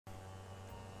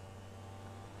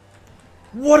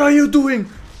What are you doing?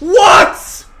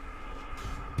 What?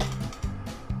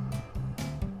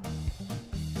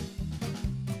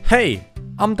 Hey,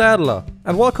 I'm Dadla,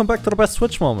 and welcome back to the best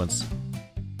Switch moments.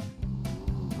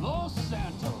 Los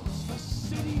Santos, the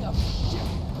city of shit.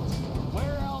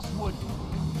 Where else would you?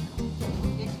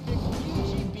 It's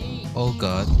Big Beach. Oh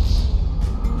god.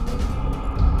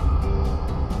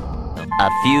 A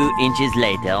few inches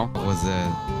later. What was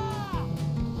that?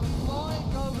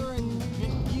 Flying over in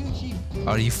Vespucci.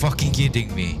 Are you fucking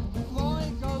kidding me?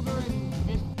 Flying over in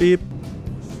Vespucci. Beep.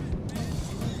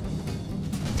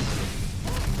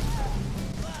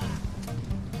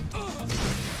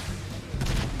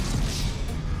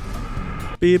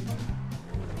 Beep.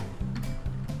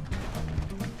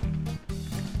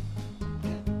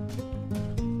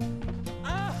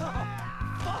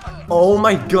 Oh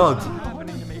my god.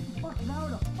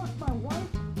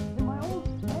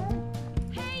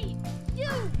 Hey, you!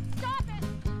 Stop it!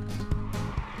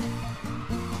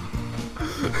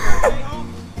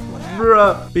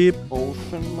 Bruh. Beep.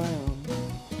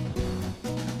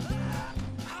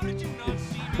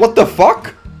 What the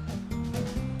fuck?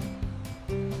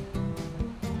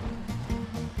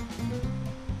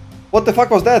 What the fuck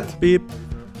was that? Beep.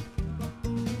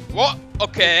 What?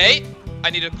 Okay. I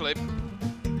need a clip.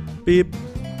 Beep.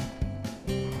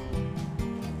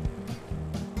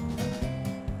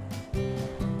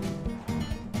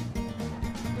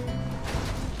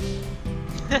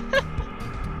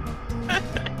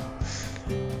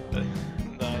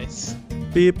 Nice.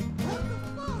 Beep.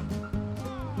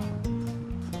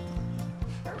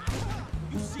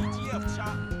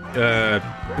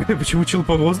 Почему чел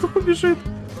по воздуху бежит?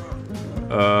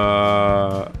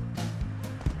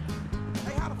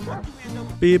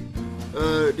 Beep.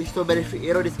 Když to bereš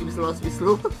ironicky myslel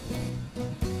smyslu.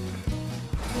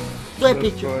 To je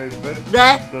pič.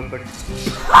 Ne?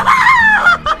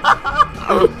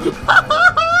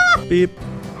 Beep.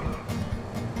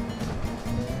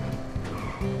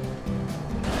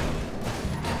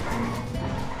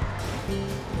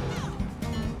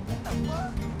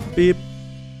 Beep.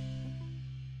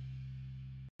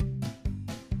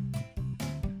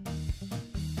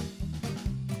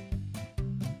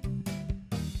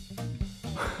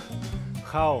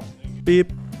 How?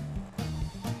 Beep.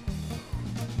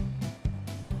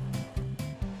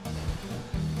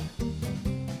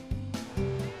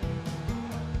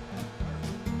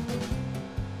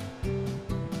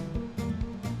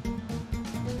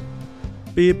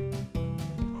 Beep.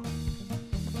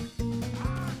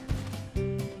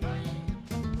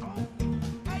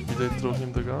 Did I throw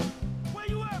him the gun?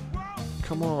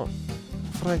 Come on.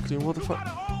 Franklin, what the fuck?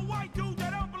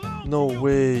 No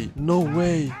way. No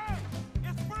way.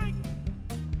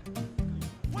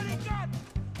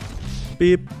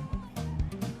 Beep.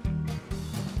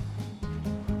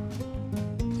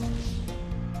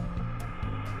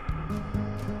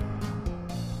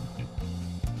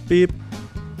 Beep.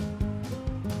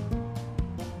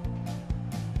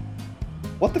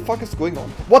 What the fuck is going on?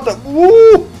 What the?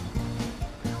 Woo!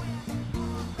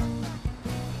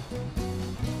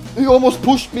 He almost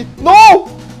pushed me. No!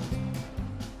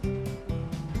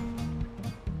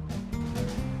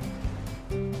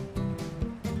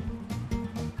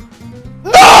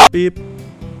 No! Beep.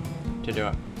 To do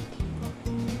it.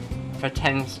 For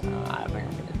 10 I think I'm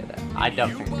gonna do that. I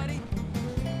don't think.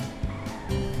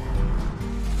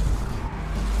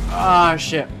 Oh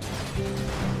shit.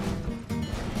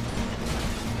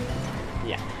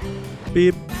 Yeah.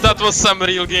 Beep. That was some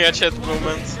real gadget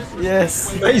moment.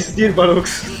 Yes. Nice deal,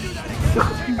 Barox.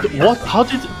 What? How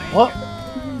did? What?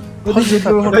 How did you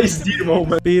do? Nice deal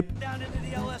moment. Beep. Down into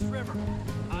the LS River.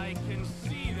 I can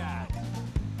see that.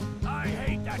 I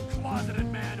hate that closeted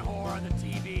man whore on the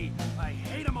TV. I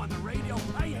hate him on the radio.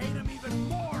 I hate him even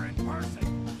more in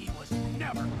person. He was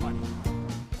never funny.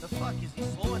 The fuck, is he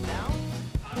slowing down?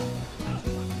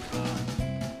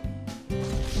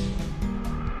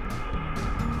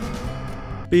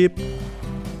 Beep.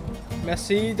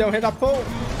 Messi, don't hit that pole.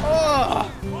 Oh!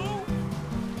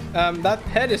 That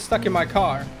head is stuck in my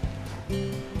car.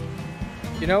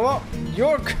 You know what?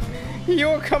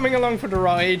 You're coming along for the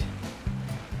ride.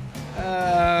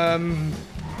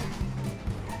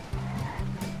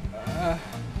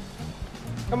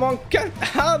 Come on, get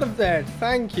out of there.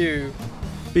 Thank you.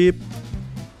 Beep.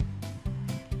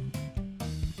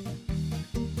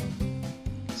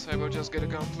 So I will just get a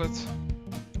gauntlet.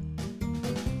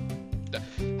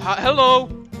 Hello!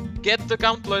 Get the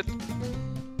gauntlet!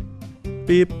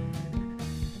 Beep.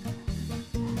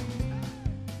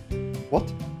 What?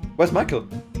 Where's Michael?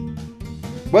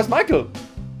 Where's Michael?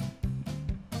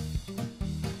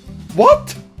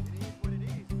 What?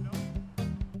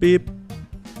 Beep.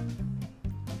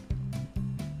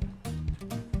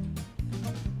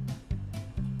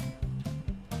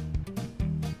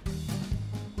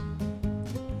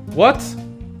 What?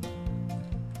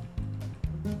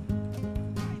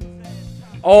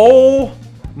 Oh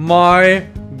my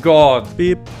god.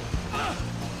 Beep.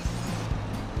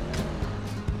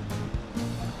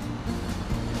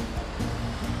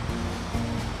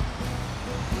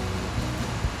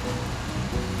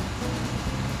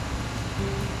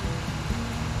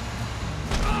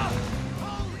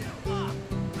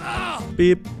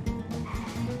 Beep.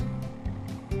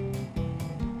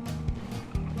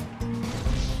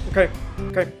 Okay,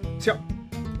 okay. So,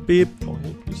 Beep. Oh,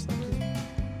 hey, please, thank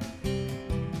you.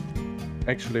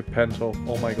 Actually, Pento.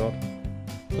 Oh my god.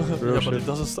 Real Yeah, shit. but it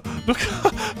doesn't stop. Look,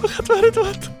 look at where it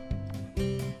went.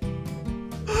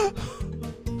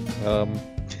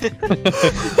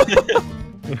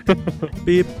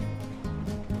 Beep.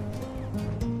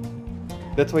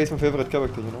 That's why he's my favorite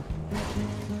character, you know?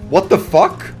 What the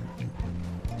fuck?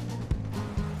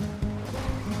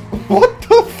 What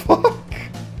the fuck?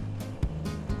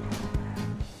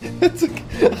 It's a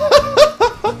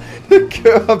the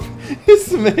curb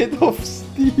is made of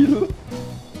steel.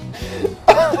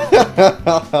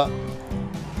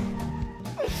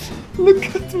 Look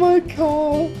at my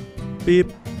car.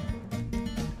 Beep.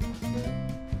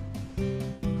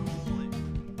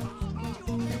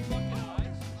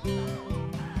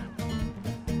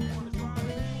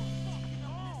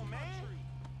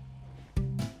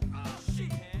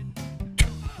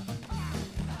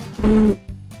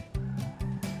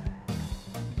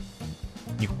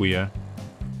 Нихуя.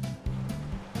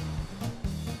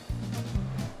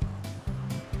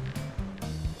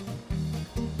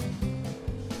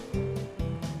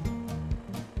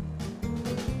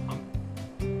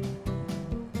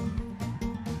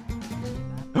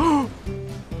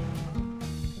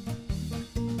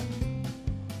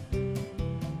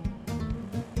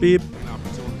 Beep.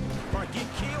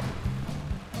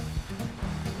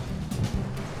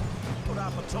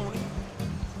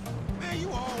 Man, you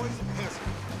always a peasant.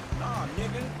 Nah,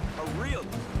 nigga, a real.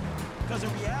 Cause in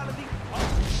reality,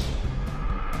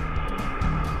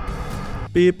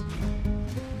 Beep.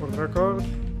 for the record.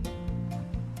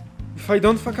 If I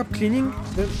don't fuck up cleaning,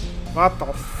 then... What the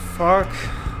fuck?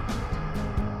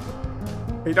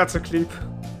 Hey, that's a clip.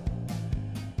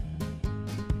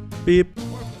 Beep.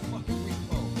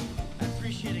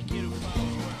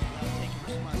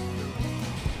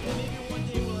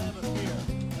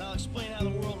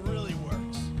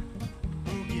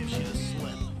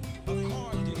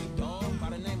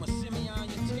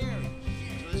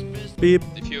 Beep.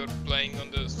 If you're playing on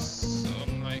this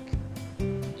on like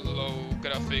low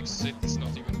graphics, it's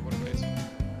not even worth it.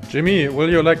 Jimmy, will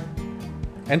you like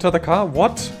enter the car?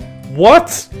 What?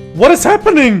 What? What is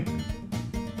happening?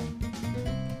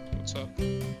 What's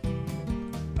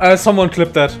up? Someone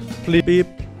clip that. Please. Beep.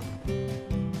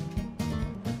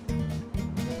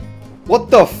 What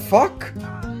the fuck?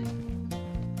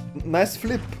 Nice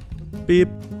flip. Beep.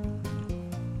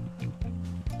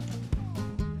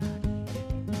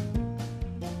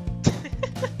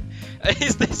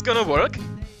 Is this gonna work?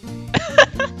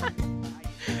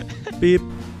 Beep.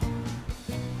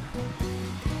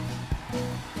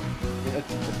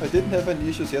 I didn't have any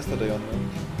issues yesterday on that.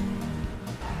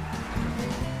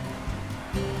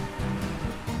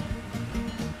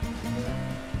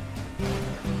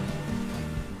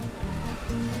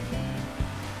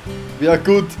 We are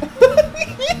good.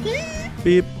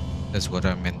 Beep. That's what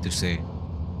I meant to say.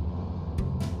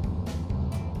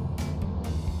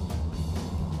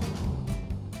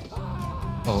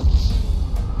 Oh.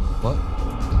 What?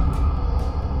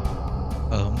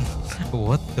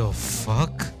 What the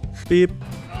fuck? Beep.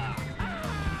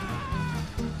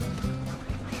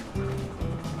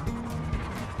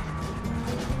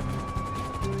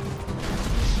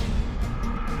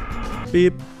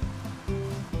 Beep.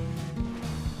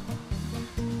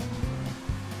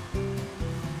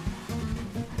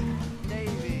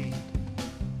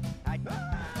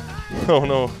 Oh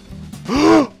no.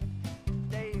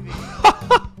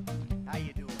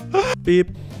 Beep.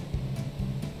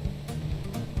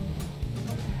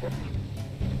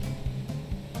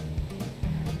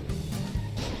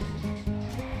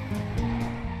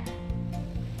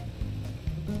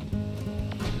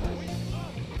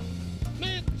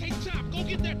 man, hey Chop, go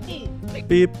get that fool.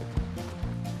 Beep.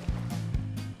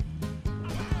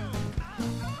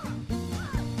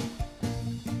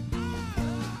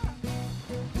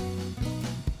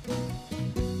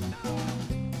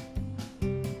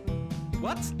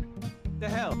 What the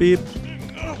hell? Beep.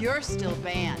 You're still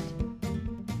banned.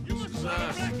 You must be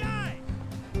that guy.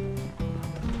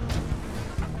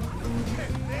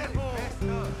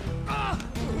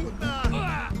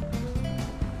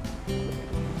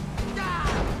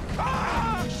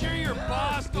 Sure your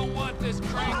boss don't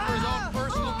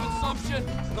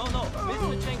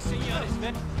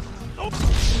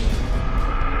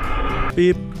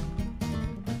Beep.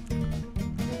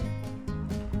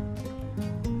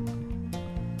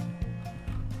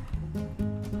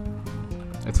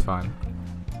 It's fine.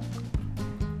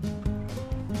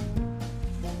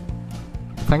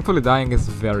 Thankfully dying is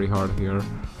very hard here.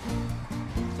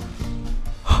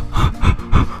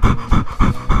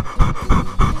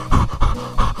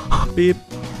 Beep.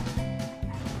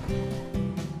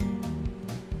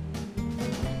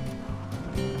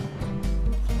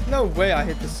 No way I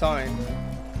hit the sign.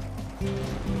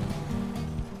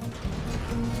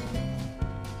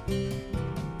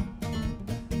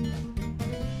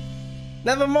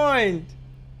 Never mind.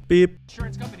 Beep.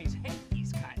 Insurance companies hate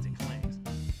these kinds of claims.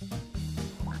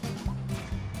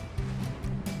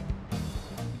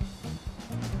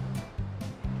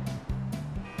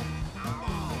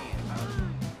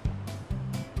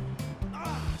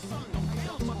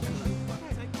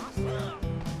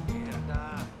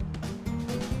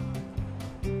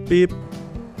 Beep.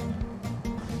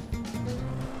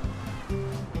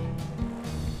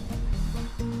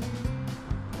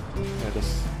 Ja,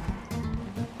 das...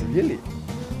 Really?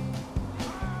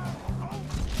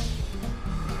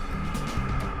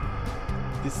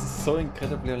 This is so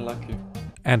incredibly unlucky.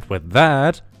 And with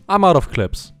that, I'm out of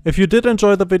clips. If you did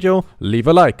enjoy the video, leave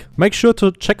a like. Make sure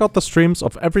to check out the streams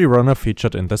of every runner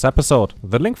featured in this episode.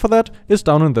 The link for that is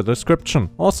down in the description.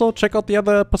 Also, check out the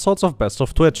other episodes of Best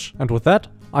of Twitch. And with that,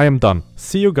 I am done.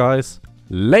 See you guys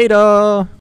later!